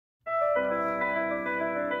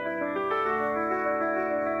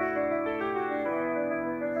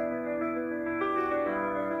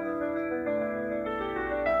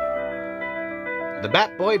The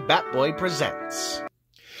Batboy presents.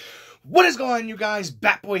 What is going on, you guys?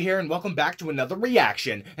 Batboy here, and welcome back to another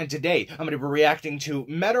reaction. And today, I'm going to be reacting to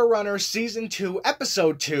Meta Runner Season 2,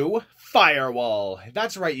 Episode 2, Firewall.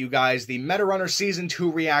 That's right, you guys. The Meta Runner Season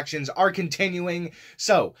 2 reactions are continuing.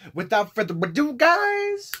 So, without further ado,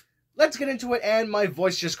 guys, let's get into it. And my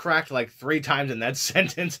voice just cracked like 3 times in that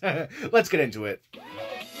sentence. Let's get into it.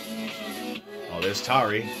 Oh, there's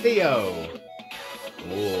Tari. Theo.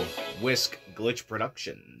 Ooh, Whisk Glitch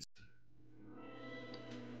Productions.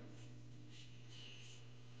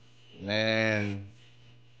 Man.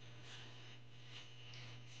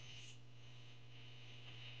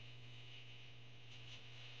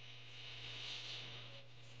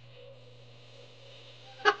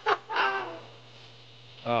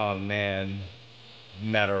 Oh, man.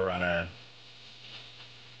 Meta Runner.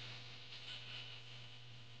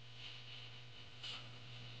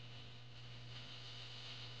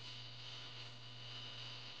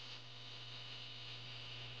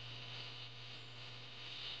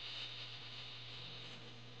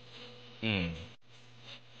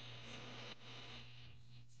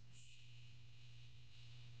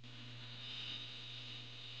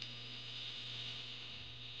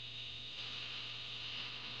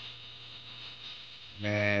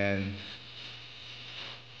 Man.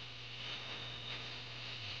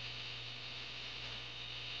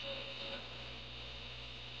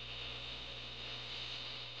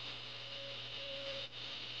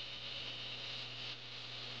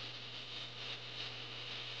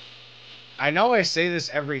 I know I say this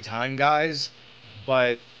every time, guys,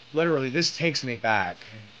 but literally, this takes me back.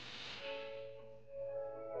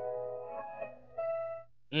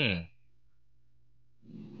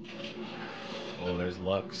 Oh, there's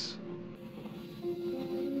Lux.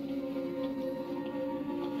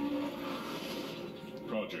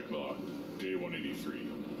 Project log, day 183.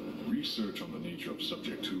 Research on the nature of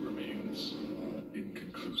Subject 2 remains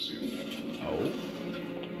inconclusive. Oh?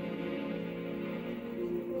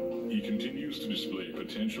 He continues to display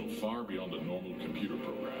potential far beyond a normal computer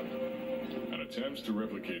program, and attempts to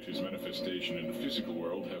replicate his manifestation in the physical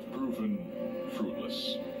world have proven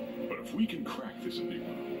fruitless. But if we can crack this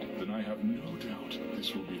enigma, then I have no doubt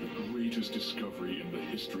this will be the greatest discovery in the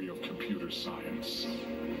history of computer science.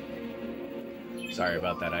 Sorry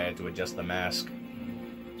about that, I had to adjust the mask.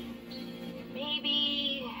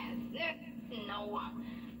 Maybe... no.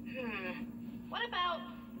 What about...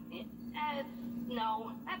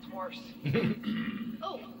 no, that's worse.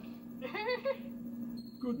 Oh.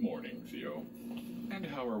 Good morning, Theo. And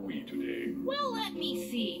how are we today? Well, let me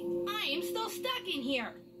see. I am still stuck in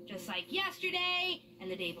here. Just like yesterday,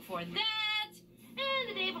 and the day before that, and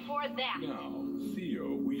the day before that. Now,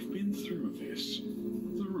 Theo, we've been through this.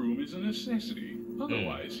 The room is a necessity.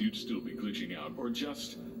 Otherwise, you'd still be glitching out or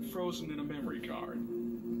just frozen in a memory card.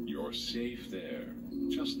 You're safe there.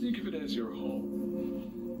 Just think of it as your home.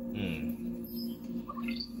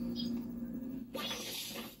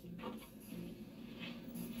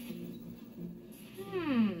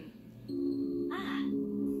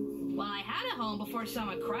 Well, I had a home before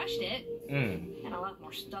someone crushed it. And a lot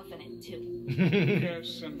more stuff in it, too.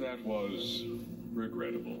 Yes, and that was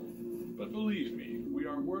regrettable. But believe me, we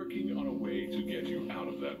are working on a way to get you out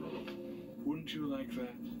of that room. Wouldn't you like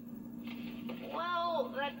that?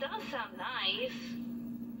 Well, that does sound nice.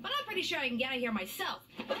 But I'm pretty sure I can get out of here myself.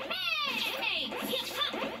 Hey!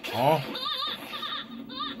 Oh?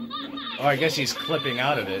 Oh, I guess he's clipping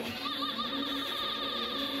out of it.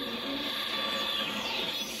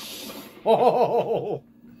 Oh!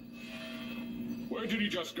 Where did he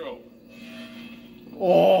just go?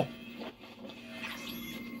 Oh!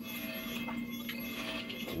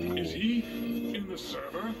 Is he in the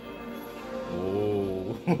server?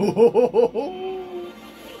 Oh!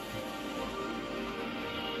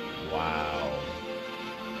 Wow.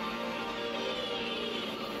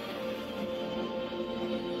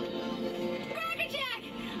 Crackerjack!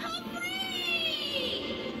 I'm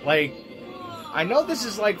free! Like, I know this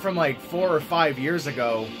is like from like 4 or 5 years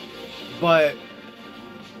ago, but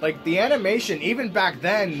like the animation even back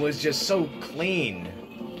then was just so clean.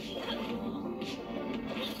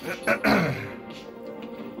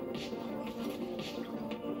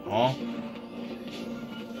 Huh?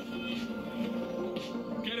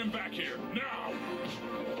 Get him back here, now!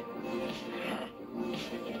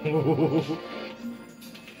 Oh.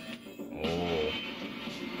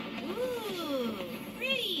 Ooh,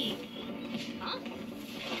 pretty. Huh?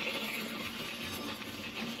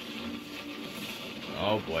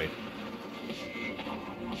 Oh boy.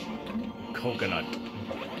 Coconut.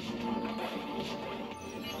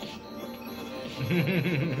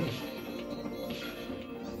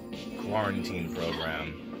 quarantine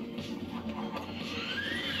program.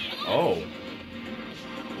 Oh.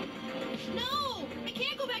 No! I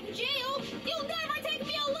can't go back to jail! You'll never take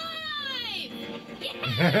me alive!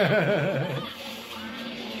 Yeah!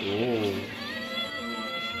 Ooh.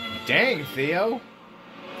 Dang, Theo.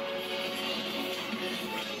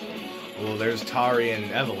 Well, there's Tari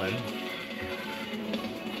and Evelyn.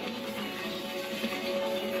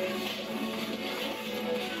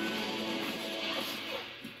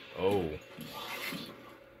 Oh.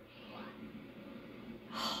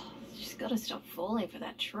 She's gotta stop falling for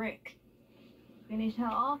that trick. Finish her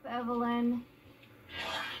off, Evelyn.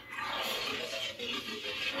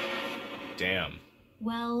 Damn.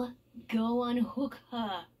 Well, go unhook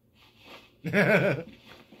her.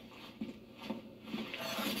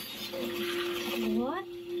 What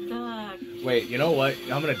the... Wait, you know what?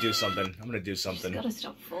 I'm gonna do something. I'm gonna do She's something. gotta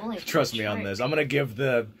stop falling for Trust that me on trick. this. I'm gonna give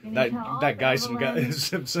that guy some I'm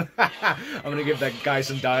gonna give that guy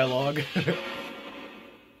some dialogue.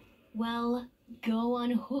 Well, go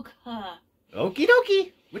unhook her. Okie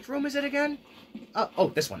dokie. Which room is it again? Oh,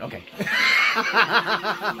 this one. Okay.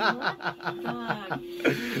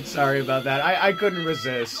 Sorry about that. I couldn't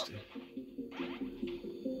resist.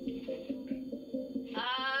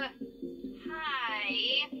 Hi.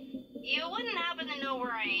 You wouldn't happen to know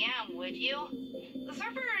where I am, would you? The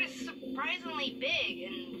server is surprisingly big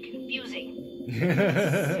and confusing.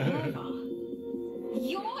 Server.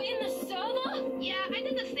 You're in the server? Yeah, I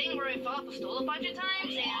did this thing where I fell off a stool a bunch of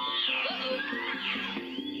times and... Oh.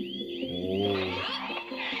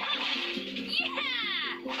 Yeah!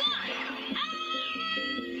 Fun!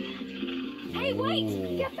 Hey, wait!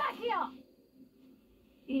 Ooh. Get back here!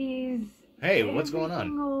 Is Hey, what's going on?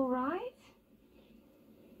 everything all right?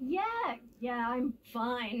 Yeah, I'm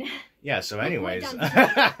fine. Yeah, so anyways. Just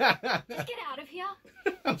get out of here.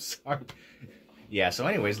 I'm sorry. Yeah, so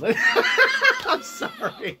anyways, I'm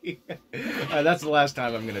sorry. That's the last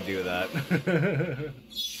time I'm gonna do that.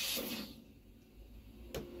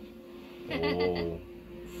 Oh.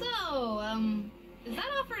 So, is that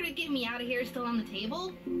offer to get me out of here still on the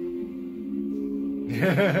table?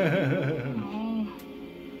 Oh.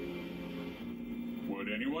 Would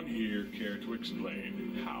anyone here care to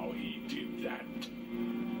explain how he did that?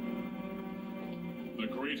 The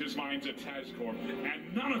greatest minds at TazCorp,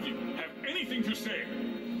 and none of you have anything to say.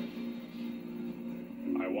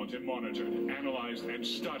 I want him monitored, analyzed, and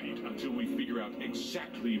studied until we figure out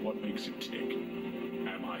exactly what makes him tick.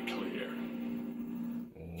 Am I clear?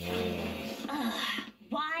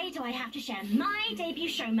 Why do I have to share my debut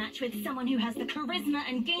show match with someone who has the charisma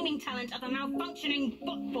and gaming talent of a malfunctioning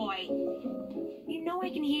book boy? You know I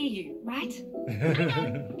can hear you, right? I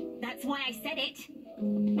know. That's why I said it.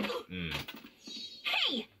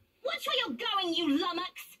 Hey! Watch where you're going, you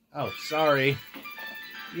lummox! Oh, sorry.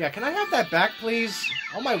 Yeah, can I have that back, please?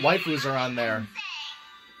 All my waifus are on there.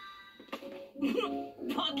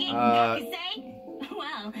 Pocket, you say?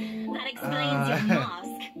 Well, that explains your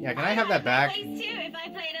mask. Yeah, can I have that back? Place too if I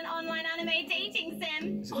played an online anime dating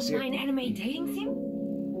sim. Is it ser- Online anime dating sim?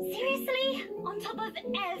 Seriously? On top of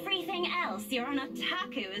everything else, you're an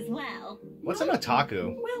otaku as well. What's an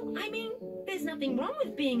otaku? Well, I mean, there's nothing wrong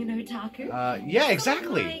with being an otaku. Yeah,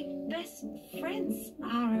 exactly. My best friends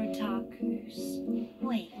are otakus.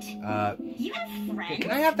 Wait, you have friends?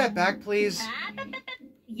 Can I have that back, please?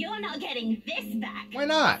 You're not getting this back. Why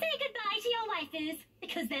not? Say goodbye to your waifus,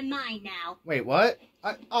 because they're mine now. Wait, what?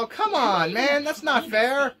 Oh, come on, man. That's not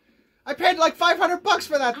fair. I paid like $500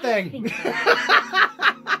 for that thing.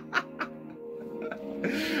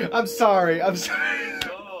 I'm sorry. I'm sorry.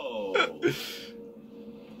 Oh,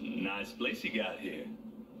 nice place you got here.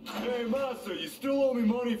 Hey, Master, you still owe me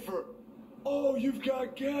money for... Oh, you've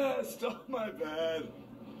got gas. Oh, my bad.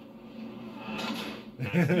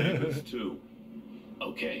 Nice neighbors, too.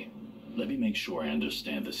 Okay, let me make sure I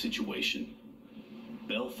understand the situation.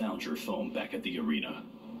 Belle found your phone back at the arena,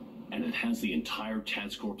 and it has the entire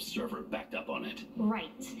TazCorp server backed up on it.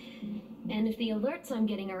 Right. And if the alerts I'm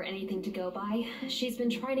getting are anything to go by, she's been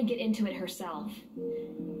trying to get into it herself.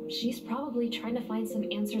 She's probably trying to find some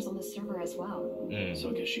answers on the server as well. So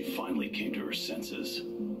I guess she finally came to her senses.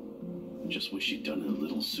 Just wish she'd done it a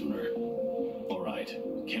little sooner. Alright,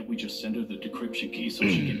 can't we just send her the decryption key so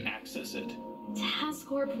she can access it?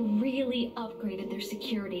 TazCorp really upgraded their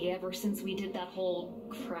security ever since we did that whole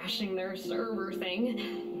crashing their server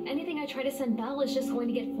thing. Anything I try to send Belle is just going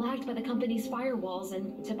to get flagged by the company's firewalls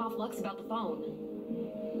and tip off Lux about the phone.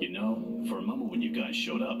 You know, for a moment when you guys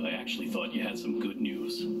showed up, I actually thought you had some good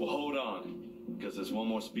news. Well, hold on, because there's one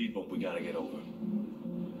more speed bump we gotta get over.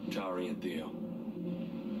 Tari and Theo.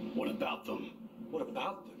 What about them? What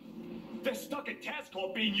about them? They're stuck in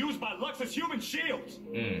TaskCorp being used by Lux's human shields.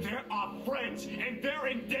 They're our friends, and they're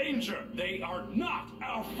in danger. They are not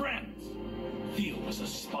our friends. Theo was a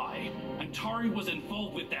spy, and Tari was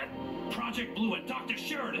involved with that Project Blue and Dr.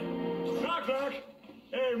 Sheridan. Knock, knock.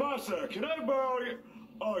 Hey, Masa, can I borrow you?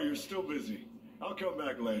 Oh, you're still busy. I'll come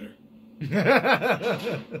back later.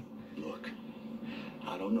 Look,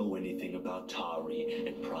 I don't know anything about Tari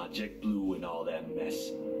and Project Blue and all that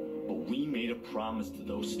mess, but we made a promise to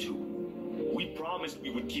those two. We promised we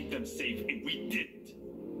would keep them safe, and we didn't.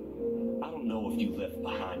 I don't know if you left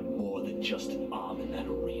behind more than just an arm in that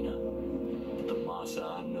arena, but the Masa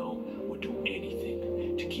I know would do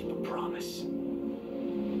anything to keep a promise.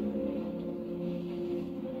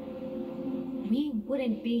 We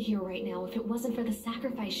wouldn't be here right now if it wasn't for the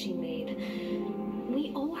sacrifice she made.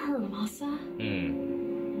 We owe her, Masa.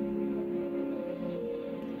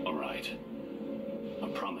 All right. A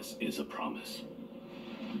promise is a promise.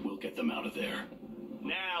 We'll get them out of there.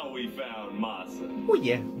 Now we found Masa. Oh,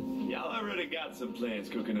 yeah. Y'all already got some plans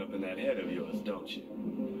cooking up in that head of yours, don't you?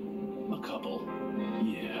 A couple.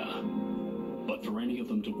 Yeah. But for any of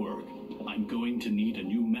them to work, I'm going to need a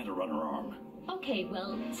new Metarunner arm. Okay,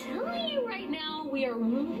 well, telling you right now, we are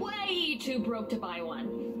way too broke to buy one.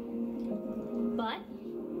 But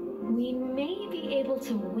we may be able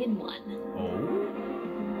to win one. Oh.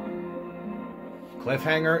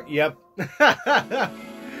 Cliffhanger? Yep.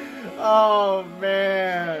 Oh,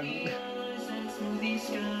 man.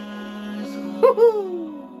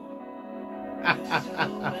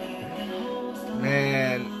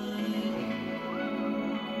 Man.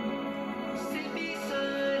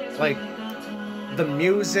 Like, the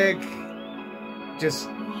music just,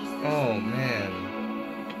 oh, man.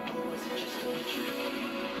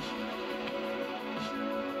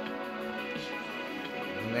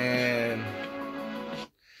 Man.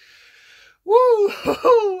 Woo!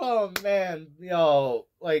 Oh, man. Yo,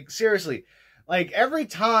 like, seriously. Like, every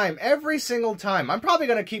single time, I'm probably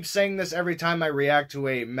going to keep saying this every time I react to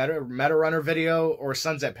a Metarunner video or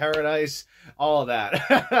Sunset Paradise, all of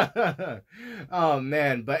that. Oh,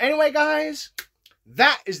 man. But anyway, guys,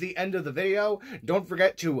 that is the end of the video. Don't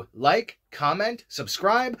forget to like, comment,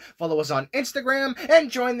 subscribe, follow us on Instagram, and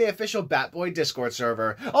join the official Batboy Discord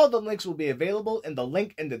server. All the links will be available in the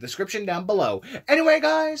link in the description down below. Anyway,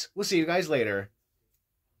 guys, we'll see you guys later.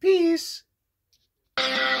 Peace.